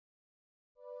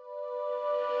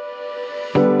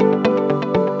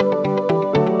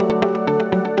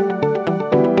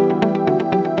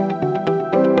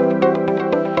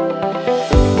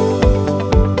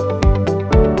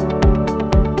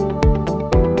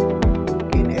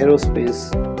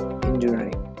aerospace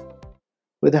engineering.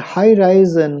 With a high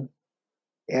rise in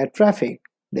air traffic,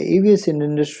 the aviation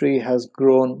industry has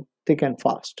grown thick and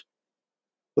fast,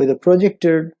 with a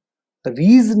projected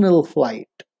regional flight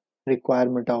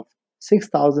requirement of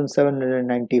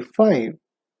 6,795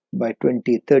 by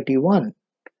 2031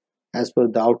 as per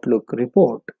the Outlook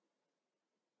report,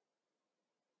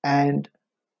 and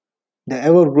the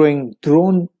ever-growing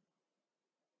drone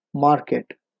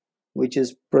market, which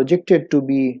is projected to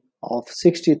be of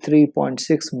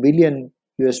 63.6 billion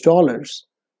US dollars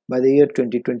by the year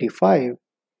 2025.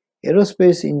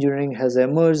 Aerospace engineering has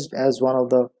emerged as one of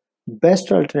the best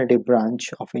alternative branch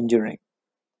of engineering.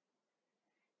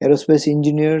 Aerospace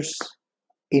engineers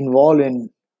involved in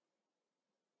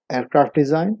aircraft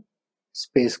design,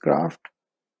 spacecraft,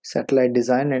 satellite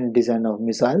design and design of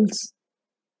missiles.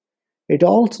 It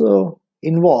also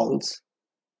involves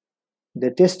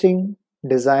the testing,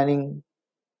 designing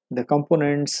the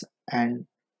components and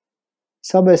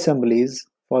subassemblies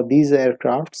for these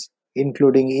aircrafts,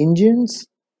 including engines,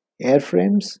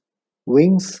 airframes,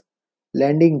 wings,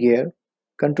 landing gear,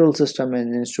 control system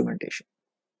and instrumentation.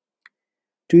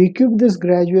 To equip this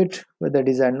graduate with the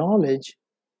design knowledge,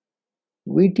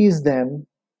 we teach them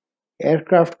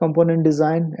aircraft component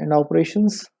design and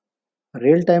operations,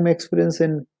 real-time experience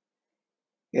in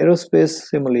aerospace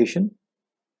simulation,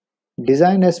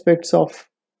 design aspects of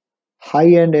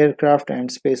high-end aircraft and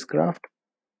spacecraft,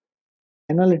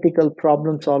 analytical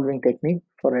problem-solving technique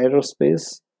for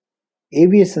aerospace,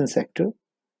 aviation sector,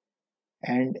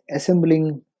 and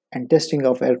assembling and testing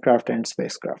of aircraft and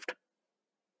spacecraft.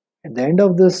 At the end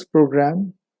of this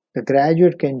program, the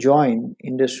graduate can join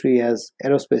industry as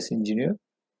aerospace engineer,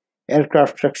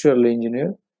 aircraft structural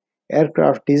engineer,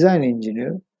 aircraft design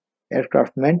engineer,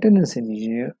 aircraft maintenance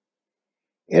engineer,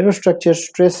 aerostructure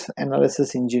stress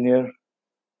analysis engineer,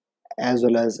 as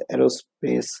well as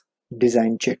aerospace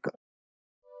design checker.